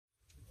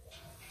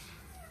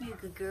You're a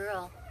good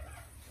girl.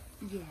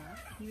 Yeah,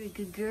 you're a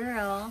good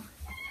girl.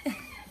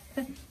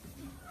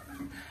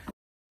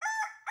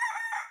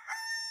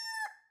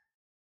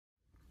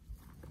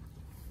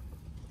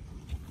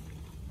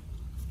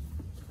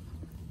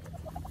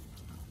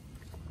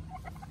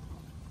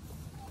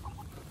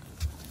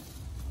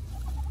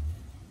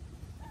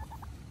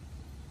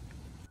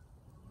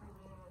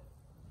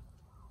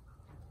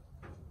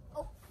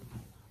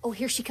 Oh,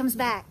 here she comes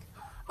back.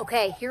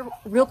 Okay, here,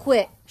 real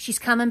quick. She's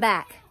coming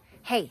back.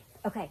 Hey,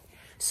 okay.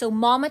 So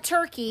Mama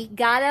Turkey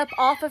got up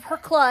off of her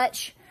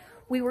clutch.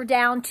 We were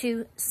down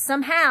to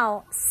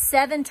somehow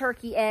 7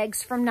 turkey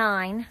eggs from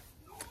 9.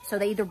 So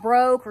they either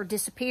broke or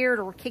disappeared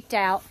or were kicked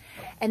out.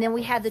 And then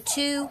we had the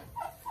 2,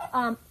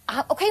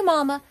 okay,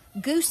 Mama,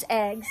 goose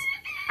eggs.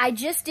 I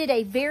just did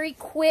a very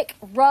quick,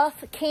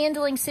 rough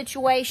candling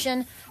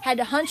situation. Had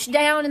to hunch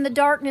down in the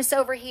darkness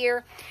over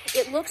here.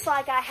 It looks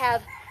like I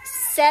have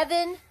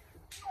 7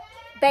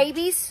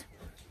 babies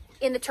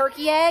in the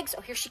turkey eggs.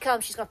 Oh, here she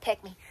comes. She's going to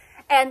peck me.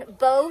 And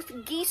both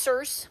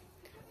geesers,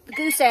 the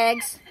goose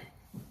eggs,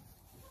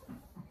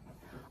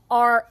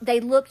 they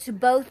look to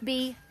both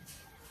be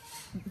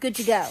good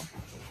to go.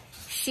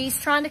 She's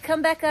trying to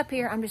come back up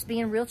here. I'm just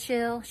being real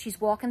chill.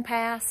 She's walking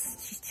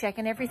past. She's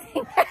checking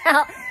everything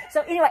out.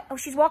 So anyway, oh,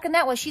 she's walking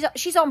that way.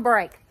 She's on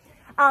break.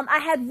 I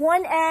had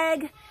 1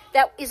 egg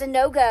that is a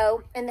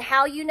no-go, and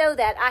how you know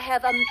that, I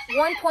have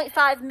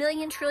 1.5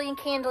 million trillion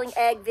candling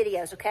egg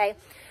videos, okay?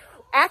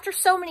 After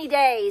so many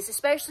days,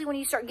 especially when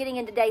you start getting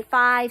into day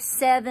 5,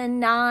 7,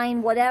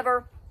 9,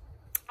 whatever,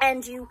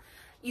 and you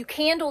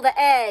candle the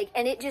egg,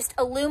 and it just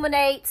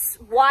illuminates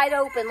wide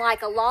open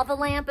like a lava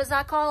lamp, as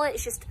I call it.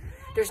 It's just,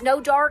 there's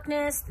no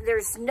darkness,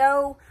 there's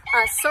no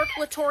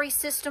circulatory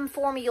system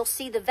for me. You'll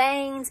see the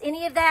veins,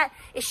 any of that.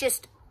 It's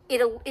just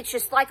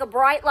like a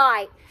bright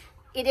light.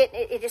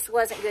 It just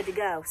wasn't good to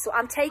go. So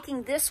I'm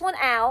taking this one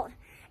out,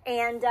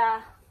 and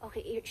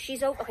okay,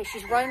 she's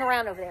running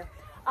around over there.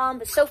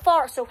 But so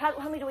far, so how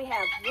many do we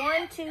have?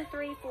 1, 2,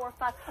 3, 4,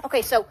 5.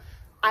 Okay, so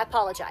I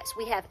apologize.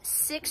 We have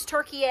 6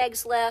 turkey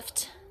eggs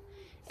left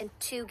and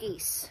 2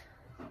 geese.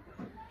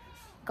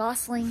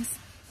 Goslings?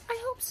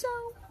 I hope so.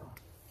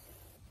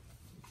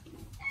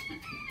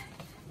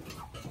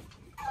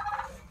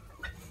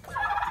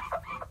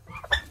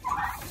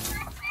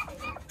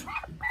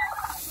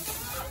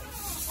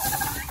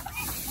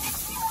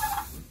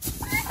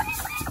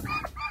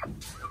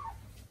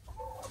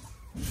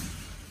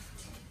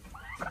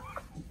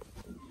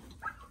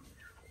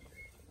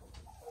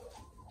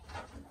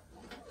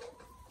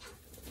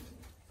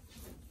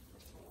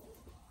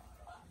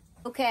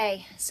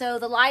 Okay, so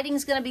the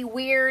lighting's gonna be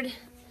weird.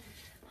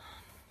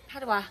 How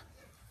do I?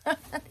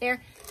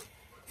 There.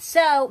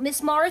 So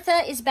Miss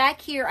Martha is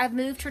back here. I've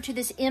moved her to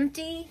this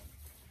empty,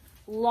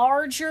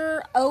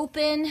 larger,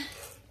 open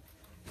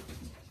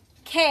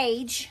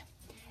cage.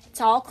 It's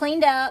all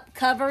cleaned up,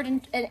 covered,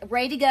 and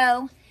ready to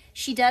go.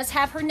 She does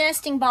have her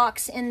nesting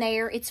box in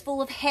there. It's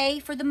full of hay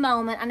for the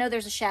moment. I know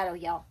there's a shadow,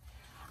 y'all.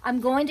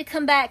 I'm going to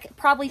come back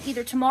probably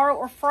either tomorrow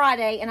or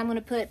Friday, and I'm going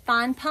to put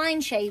fine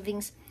pine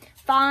shavings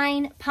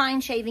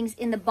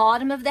in the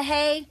bottom of the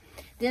hay,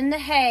 then the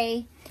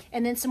hay,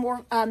 and then some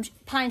more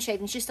pine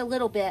shavings, just a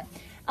little bit.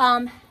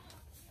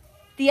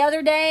 The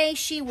other day,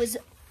 she was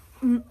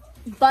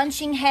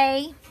bunching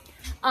hay.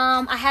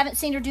 I haven't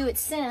seen her do it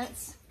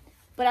since,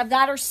 but I've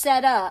got her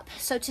set up.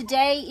 So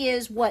today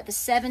is, what, the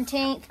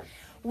 17th?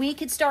 We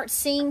could start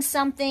seeing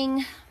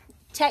something.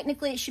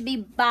 Technically, it should be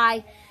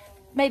by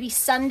maybe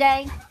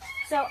Sunday.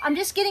 So I'm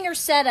just getting her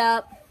set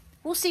up.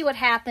 We'll see what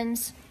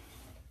happens.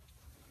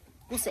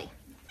 We'll see.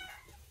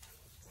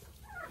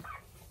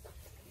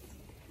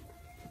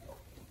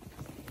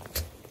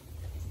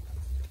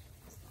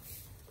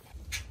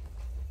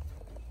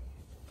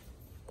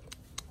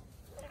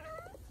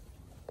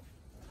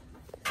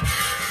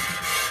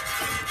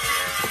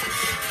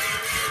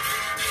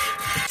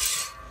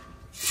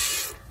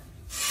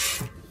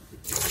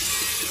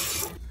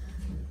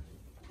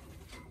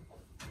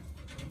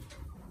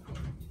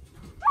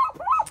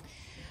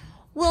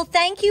 Well,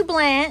 thank you,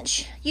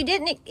 Blanche. You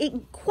didn't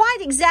quite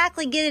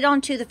exactly get it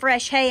onto the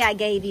fresh hay I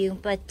gave you,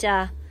 but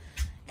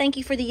thank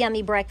you for the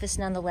yummy breakfast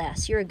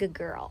nonetheless. You're a good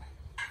girl.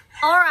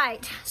 All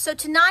right, so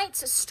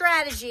tonight's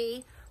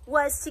strategy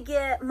was to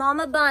get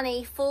Mama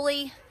Bunny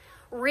fully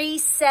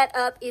reset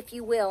up, if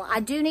you will. I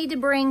do need to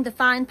bring the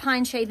fine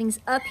pine shavings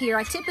up here.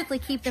 I typically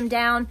keep them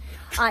down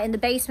in the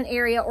basement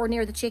area or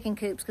near the chicken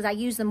coops because I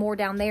use them more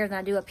down there than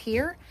I do up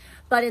here.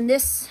 But in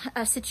this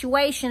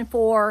situation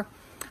for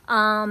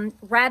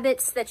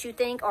rabbits that you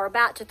think are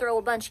about to throw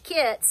a bunch of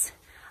kits,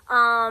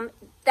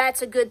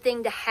 that's a good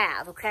thing to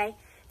have, okay?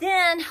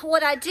 Then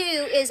what I do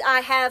is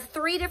I have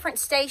 3 different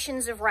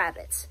stations of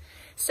rabbits.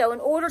 So in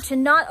order to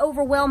not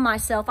overwhelm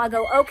myself, I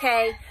go,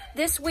 okay,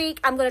 this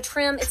week I'm going to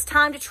trim. It's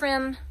time to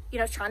trim, you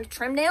know, trying to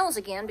trim nails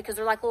again because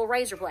they're like little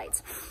razor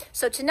blades.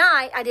 So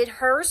tonight I did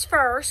hers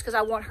first because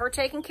I want her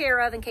taken care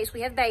of in case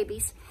we have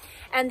babies.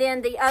 and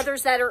then the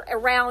others that are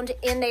around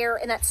in there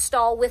in that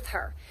stall with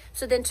her.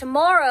 So then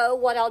tomorrow,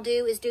 what I'll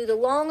do is do the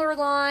longer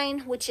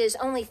line, which is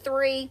only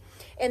 3.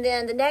 And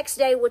then the next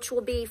day, which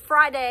will be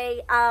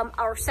Friday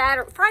or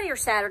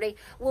Saturday,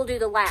 we'll do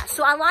the last.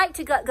 So I like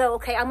to go,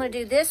 okay, I'm going to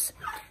do this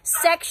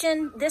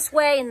section this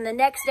way and the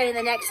next day and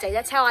the next day.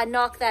 That's how I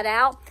knock that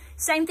out.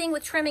 Same thing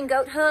with trimming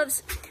goat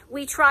hooves.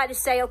 We try to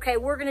say, okay,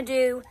 we're going to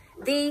do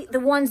the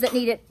ones that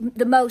need it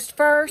the most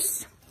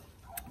first,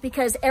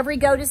 because every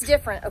goat is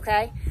different,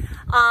 okay?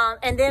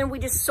 And then we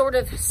just sort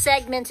of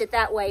segment it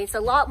that way. It's a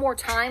lot more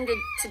time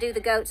to do the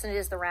goats than it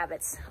is the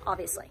rabbits,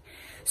 obviously.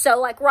 So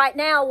like right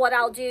now, what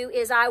I'll do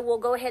is I will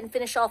go ahead and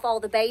finish off all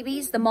the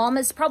babies. The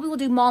mamas, probably will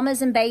do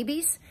mamas and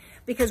babies,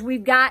 because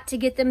we've got to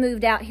get them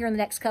moved out here in the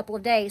next couple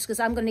of days, because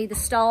I'm going to need the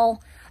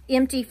stall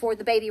empty for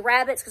the baby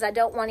rabbits, because I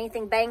don't want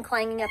anything bang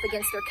clanging up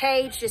against their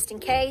cage, just in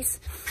case.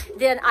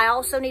 Then I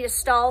also need a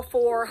stall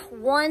for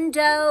one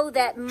doe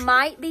that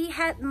might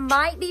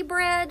be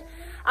bred.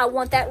 I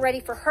want that ready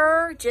for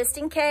her, just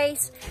in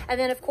case. And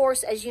then, of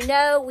course, as you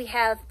know, we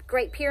have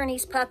Great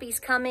Pyrenees puppies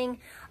coming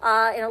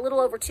in a little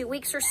over 2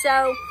 weeks or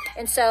so.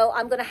 And so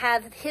I'm going to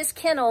have his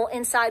kennel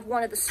inside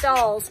one of the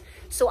stalls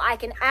so I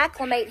can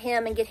acclimate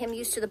him and get him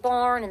used to the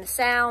barn and the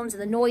sounds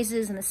and the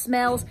noises and the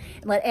smells,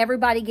 and let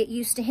everybody get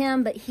used to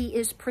him, but he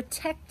is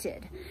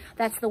protected.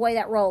 That's the way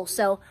that rolls.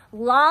 So a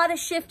lot of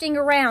shifting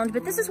around,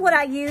 but this is what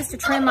I use to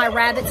trim my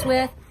rabbits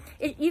with.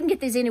 You can get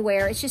these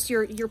anywhere. It's just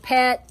your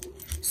pet,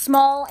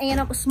 small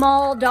animal,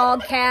 small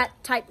dog, cat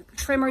type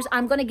trimmers.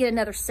 I'm going to get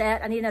another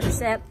set. I need another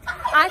set.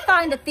 I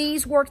find that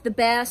these work the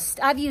best.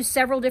 I've used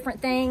several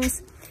different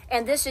things,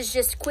 and this is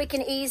just quick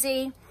and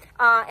easy,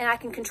 and I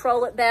can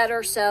control it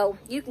better. So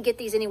you can get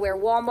these anywhere.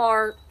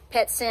 Walmart,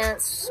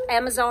 PetSense,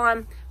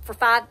 Amazon for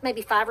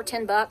maybe $5 or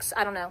 $10.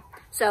 I don't know.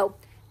 So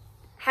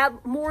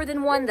have more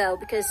than one though,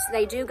 because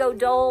they do go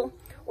dull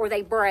or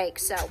they break.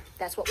 So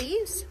that's what we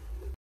use.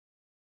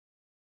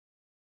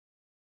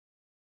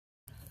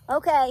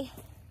 Okay.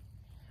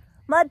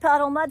 Mud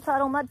puddle, mud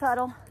puddle, mud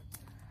puddle.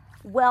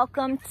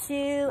 Welcome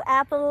to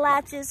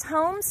Appalachia's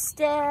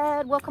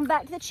Homestead. Welcome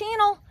back to the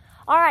channel.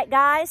 All right,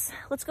 guys,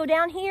 let's go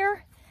down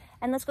here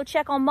and let's go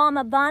check on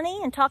Mama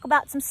Bunny and talk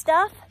about some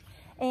stuff.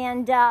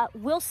 And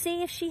we'll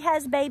see if she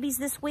has babies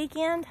this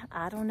weekend.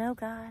 I don't know,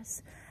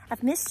 guys.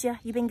 I've missed you.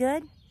 You been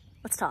good?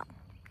 Let's talk.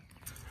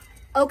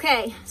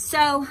 Okay,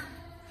 so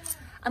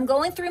I'm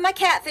going through my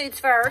cat foods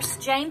first.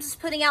 James is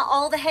putting out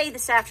all the hay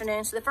this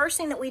afternoon. So the first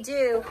thing that we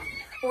do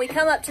when we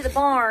come up to the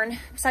barn,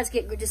 besides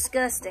get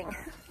disgusting,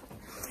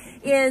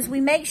 is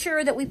we make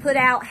sure that we put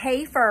out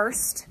hay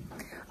first.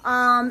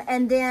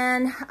 And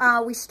then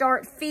we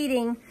start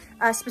feeding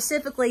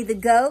specifically the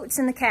goats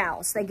and the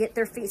cows. They get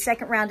their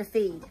second round of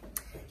feed.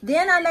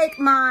 Then I make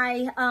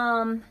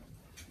my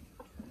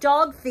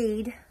dog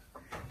feed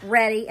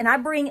ready, and I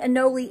bring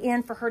Anoli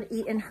in for her to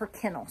eat in her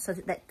kennel so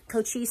that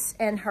Cochise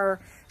and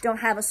her don't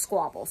have a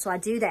squabble. So I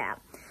do that.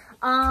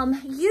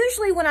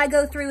 Usually when I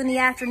go through in the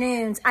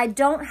afternoons, I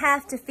don't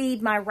have to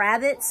feed my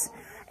rabbits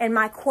and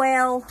my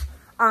quail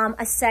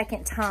a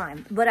second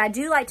time. But I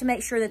do like to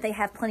make sure that they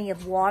have plenty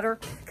of water,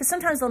 because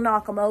sometimes they'll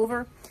knock them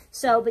over.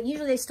 So, but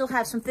usually they still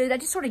have some food. I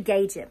just sort of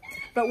gauge it.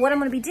 But what I'm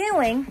going to be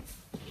doing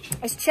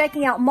is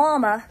checking out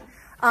Mama.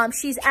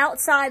 She's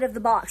outside of the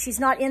box. She's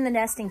not in the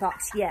nesting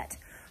box yet.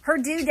 Her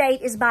due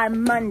date is by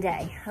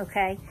Monday,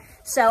 okay?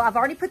 So I've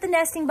already put the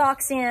nesting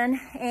box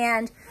in,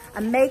 and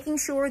I'm making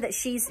sure that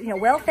she's,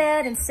 well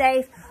fed and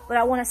safe, but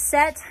I want to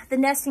set the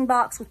nesting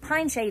box with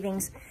pine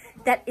shavings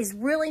that is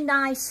really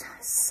nice,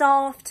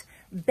 soft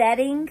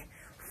bedding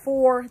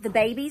for the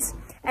babies,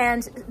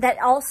 and that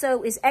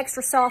also is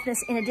extra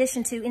softness in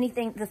addition to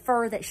anything, the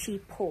fur that she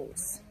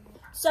pulls.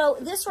 So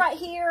this right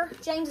here,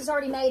 James has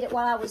already made it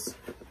while I was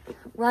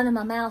running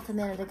my mouth a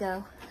minute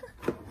ago.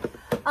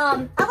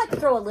 I like to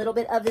throw a little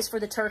bit of this for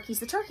the turkeys.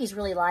 The turkeys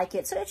really like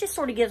it, so it just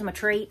sort of gives them a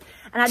treat.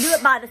 And I do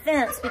it by the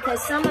fence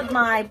because some of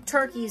my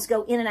turkeys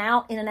go in and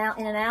out, in and out,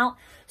 in and out.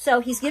 So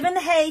he's giving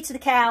the hay to the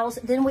cows.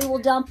 Then we will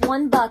dump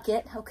one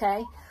bucket,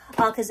 okay,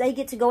 because they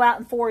get to go out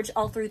and forage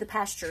all through the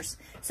pastures.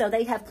 So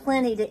they have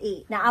plenty to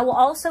eat. Now, I will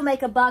also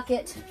make a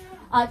bucket,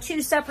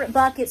 2 separate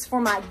buckets for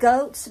my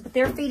goats, but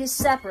their feed is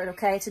separate,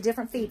 okay? It's a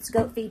different feed. It's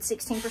goat feed,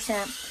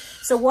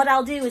 16%. So what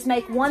I'll do is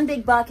make one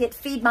big bucket,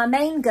 feed my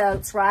main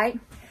goats, right?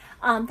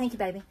 Thank you,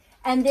 baby.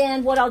 And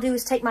then what I'll do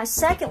is take my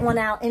second one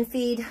out and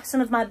feed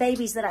some of my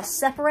babies that I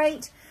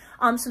separate,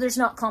 so there's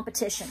not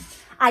competition.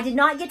 I did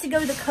not get to go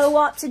to the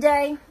co-op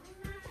today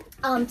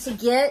to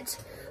get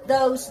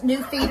those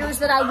new feeders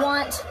that I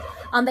want.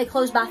 They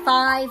closed by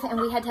 5,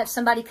 and we had to have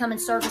somebody come and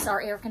service our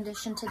air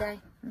condition today.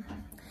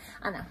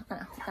 I know.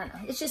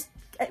 It's just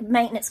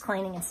maintenance,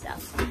 cleaning and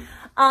stuff.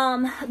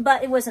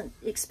 But it wasn't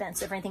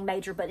expensive or anything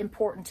major, but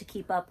important to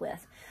keep up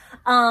with.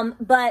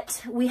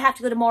 But we have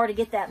to go tomorrow to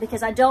get that,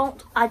 because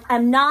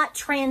I'm not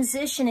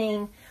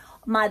transitioning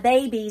my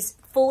babies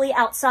fully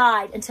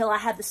outside until I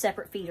have the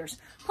separate feeders.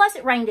 Plus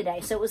it rained today,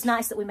 so it was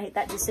nice that we made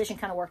that decision,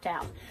 kind of worked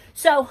out.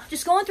 So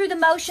just going through the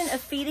motion of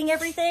feeding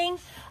everything.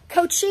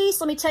 Cochise,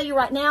 let me tell you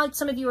right now,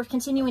 some of you are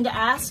continuing to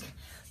ask.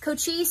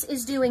 Cochise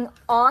is doing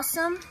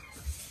awesome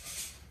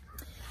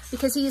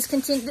because he is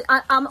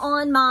I'm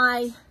on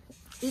my,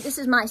 this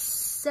is my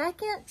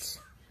second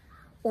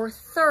or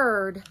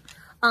third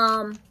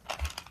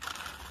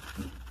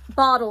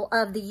bottle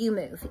of the You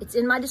Move. It's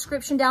in my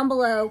description down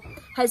below.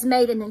 Has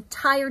made an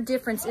entire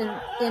difference in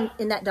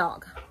that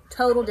dog.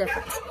 Total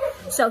difference.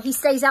 So he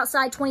stays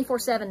outside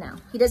 24/7 now.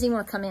 He doesn't even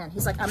want to come in.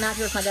 He's like, I'm out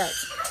here with my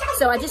goats.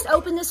 So I just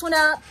opened this one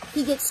up.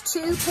 He gets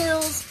 2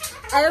 pills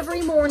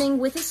every morning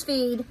with his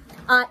feed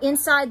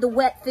inside the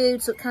wet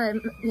food. So it kind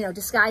of, you know,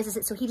 disguises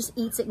it. So he just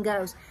eats it and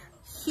goes.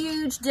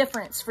 Huge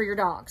difference for your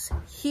dogs.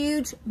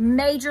 Huge,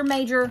 major,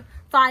 major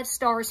 5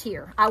 stars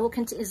here. I will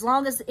continue, as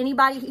long as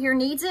anybody here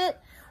needs it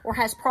or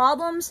has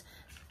problems,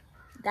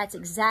 that's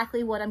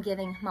exactly what I'm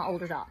giving my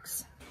older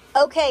dogs.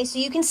 Okay, so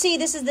you can see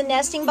this is the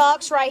nesting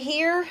box right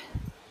here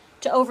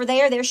to over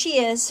there. There she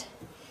is.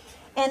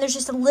 And there's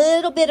just a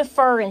little bit of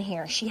fur in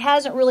here. She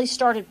hasn't really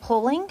started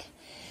pulling.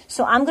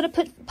 So I'm going to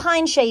put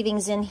pine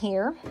shavings in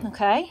here,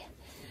 okay?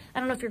 I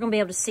don't know if you're going to be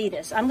able to see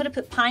this. I'm going to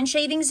put pine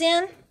shavings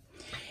in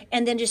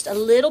and then just a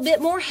little bit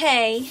more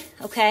hay,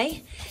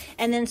 okay?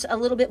 And then a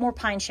little bit more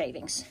pine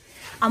shavings.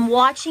 I'm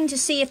watching to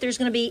see if there's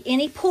going to be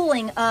any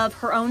pulling of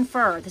her own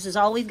fur. This is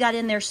all we've got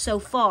in there so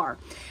far.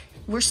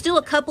 We're still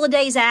a couple of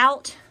days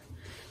out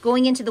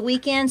going into the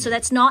weekend, so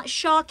that's not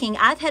shocking.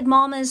 I've had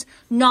mamas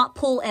not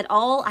pull at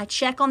all. I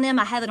check on them.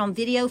 I have it on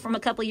video from a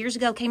couple of years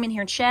ago. Came in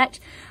here and checked.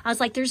 I was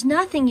like, there's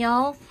nothing,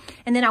 y'all.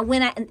 And then I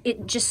went out and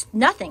it just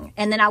nothing.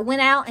 And then I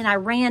went out and I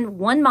ran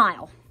 1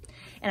 mile.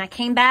 And I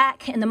came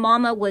back and the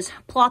mama was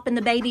plopping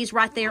the babies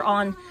right there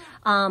on,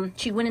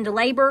 she went into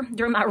labor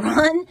during my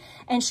run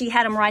and she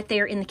had them right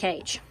there in the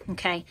cage.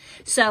 Okay.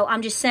 So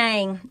I'm just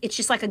saying, it's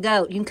just like a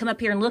goat. You can come up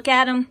here and look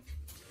at them,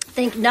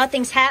 think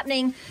nothing's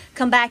happening,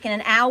 come back in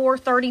an hour,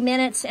 30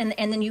 minutes, and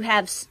then you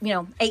have, you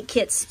know, 8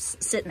 kits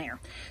sitting there.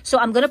 So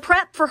I'm going to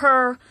prep for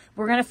her.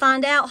 We're going to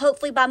find out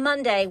hopefully by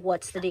Monday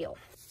what's the deal.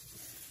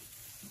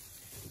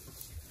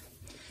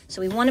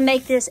 So we want to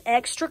make this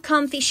extra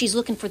comfy. She's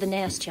looking for the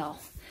nest, y'all.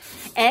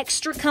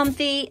 Extra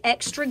comfy,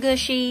 extra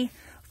gushy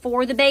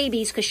for the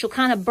babies because she'll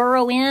kind of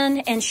burrow in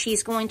and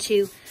she's going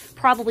to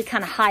probably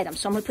kind of hide them.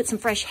 So I'm going to put some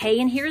fresh hay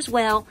in here as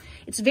well.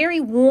 It's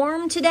very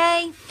warm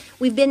today.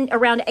 We've been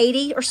around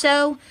 80 or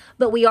so,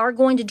 but we are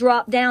going to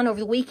drop down over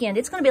the weekend.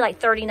 It's going to be like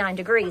 39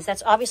 degrees.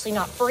 That's obviously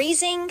not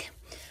freezing,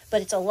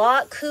 but it's a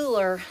lot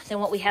cooler than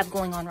what we have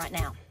going on right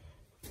now.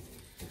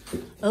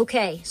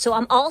 Okay, so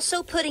I'm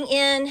also putting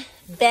in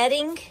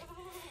bedding.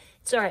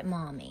 It's all right,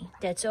 Mommy.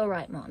 That's all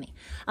right, Mommy.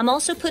 I'm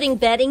also putting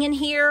bedding in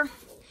here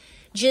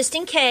just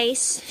in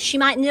case. She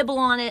might nibble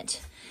on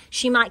it.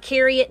 She might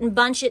carry it and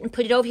bunch it and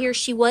put it over here.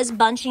 She was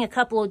bunching a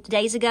couple of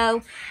days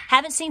ago.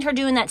 Haven't seen her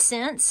doing that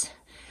since.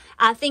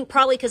 I think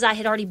probably because I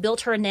had already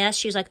built her a nest.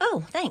 She was like,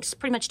 oh, thanks,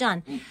 pretty much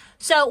done.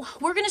 So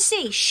we're going to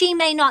see. She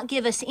may not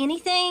give us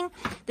anything.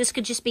 This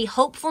could just be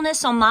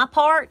hopefulness on my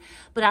part,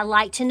 but I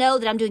like to know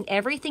that I'm doing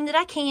everything that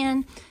I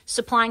can,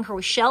 supplying her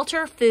with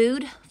shelter,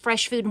 food,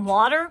 fresh food and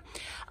water.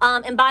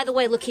 And by the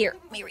way, look here.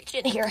 Let me reach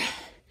in here.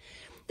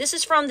 This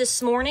is from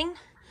this morning.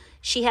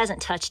 She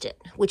hasn't touched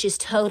it, which is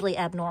totally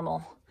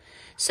abnormal.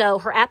 So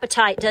her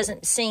appetite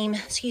doesn't seem,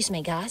 excuse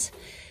me, guys.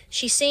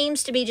 She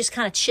seems to be just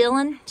kind of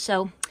chilling.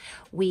 So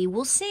we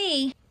will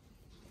see.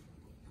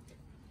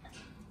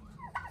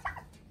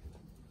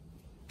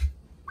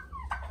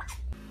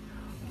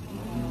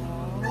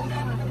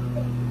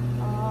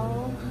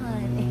 Oh,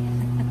 honey.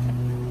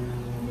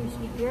 There's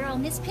your girl,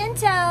 Miss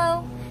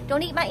Pinto.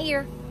 Don't eat my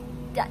ear.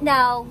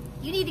 No,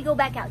 you need to go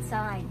back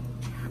outside.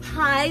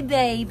 Hi,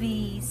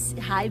 babies.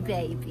 Hi,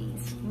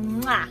 babies.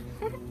 Mwah.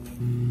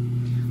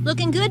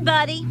 Looking good,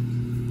 buddy.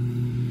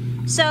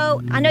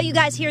 So I know you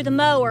guys hear the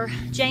mower.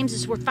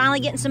 We're finally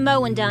getting some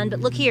mowing done,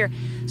 but look here.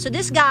 So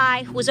this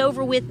guy was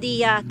over with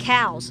the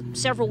cows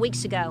several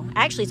weeks ago.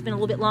 Actually, it's been a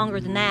little bit longer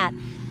than that.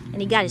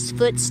 And he got his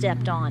foot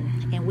stepped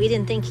on. And we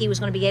didn't think he was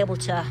going to be able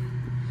to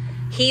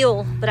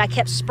heal, but I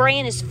kept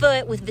spraying his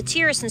foot with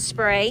Vatiricin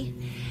spray.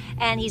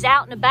 And he's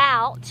out and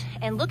about.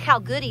 And look how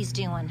good he's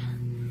doing.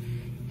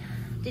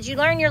 Did you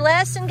learn your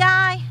lesson,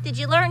 guy? Did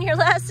you learn your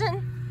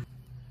lesson?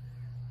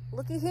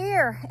 Looky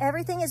here,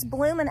 everything is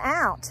blooming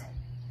out.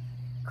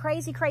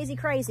 Crazy, crazy,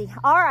 crazy.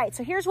 All right,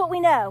 so here's what we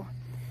know.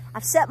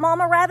 I've set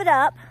Mama Rabbit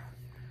up.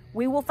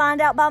 We will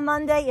find out by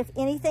Monday if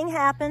anything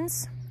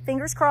happens,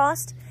 fingers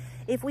crossed.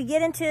 If we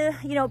get into,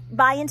 you know,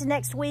 by into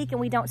next week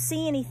and we don't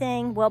see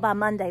anything, well, by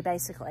Monday,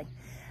 basically.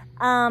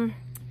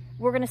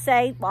 We're gonna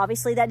say, well,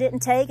 obviously that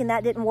didn't take and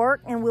that didn't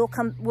work, and we'll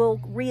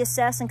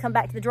reassess and come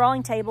back to the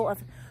drawing table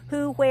of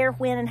who, where,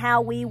 when, and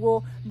how we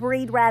will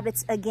breed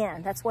rabbits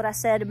again. That's what I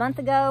said a month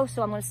ago,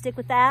 so I'm going to stick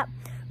with that.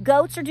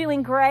 Goats are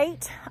doing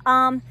great.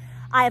 I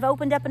have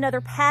opened up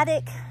another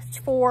paddock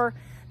for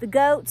the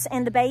goats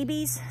and the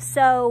babies,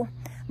 so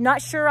I'm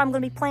not sure I'm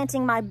going to be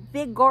planting my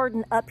big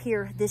garden up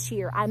here this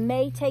year. I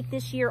may take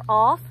this year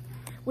off.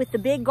 With the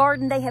big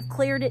garden, they have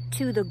cleared it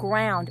to the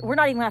ground. We're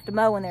not even going to have to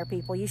mow in there,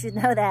 people. You should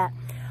know that.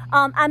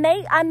 I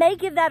may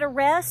give that a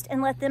rest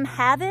and let them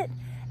have it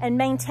and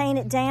maintain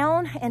it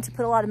down and to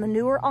put a lot of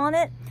manure on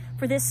it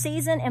for this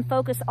season and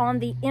focus on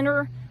the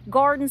inner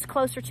gardens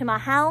closer to my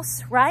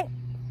house, right?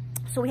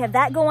 So we have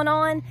that going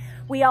on.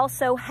 We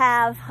also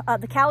have,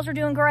 the cows are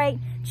doing great,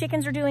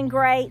 chickens are doing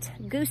great,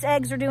 goose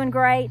eggs are doing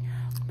great.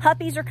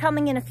 Puppies are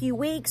coming in a few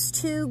weeks,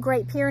 2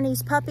 Great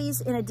Pyrenees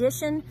puppies in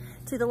addition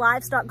to the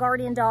livestock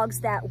guardian dogs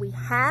that we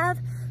have.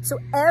 So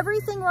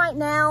everything right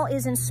now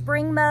is in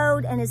spring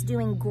mode and is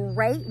doing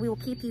great. We will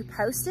keep you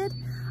posted.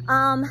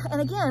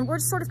 And again, we're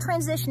sort of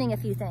transitioning a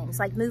few things,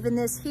 like moving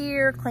this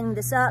here, cleaning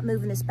this up,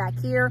 moving this back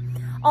here,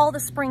 all the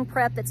spring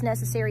prep that's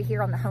necessary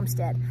here on the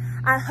homestead.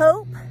 I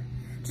hope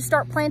to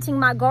start planting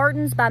my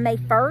gardens by May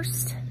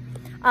 1st.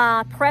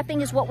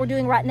 Prepping is what we're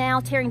doing right now,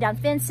 tearing down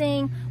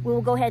fencing. We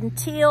will go ahead and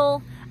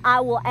till. I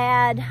will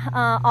add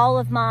all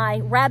of my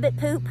rabbit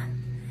poop.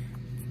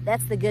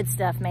 That's the good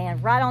stuff, man,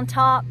 right on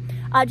top.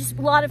 Just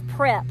a lot of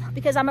prep,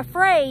 because I'm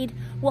afraid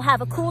we'll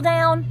have a cool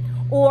down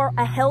or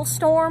a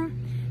hailstorm.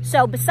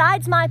 So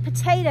besides my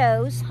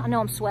potatoes, I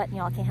know I'm sweating,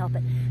 y'all, I can't help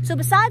it. So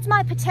besides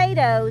my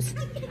potatoes,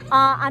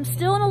 I'm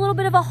still in a little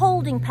bit of a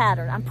holding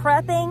pattern. I'm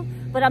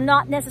prepping, but I'm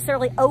not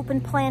necessarily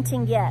open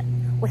planting yet.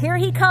 Well, here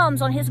he comes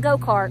on his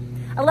go-kart.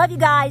 I love you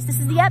guys. This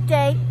is the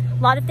update.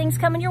 A lot of things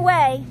coming your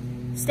way.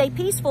 Stay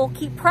peaceful,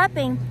 keep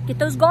prepping, get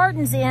those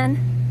gardens in.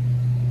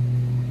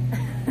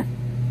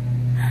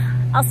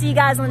 I'll see you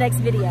guys on the next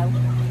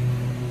video.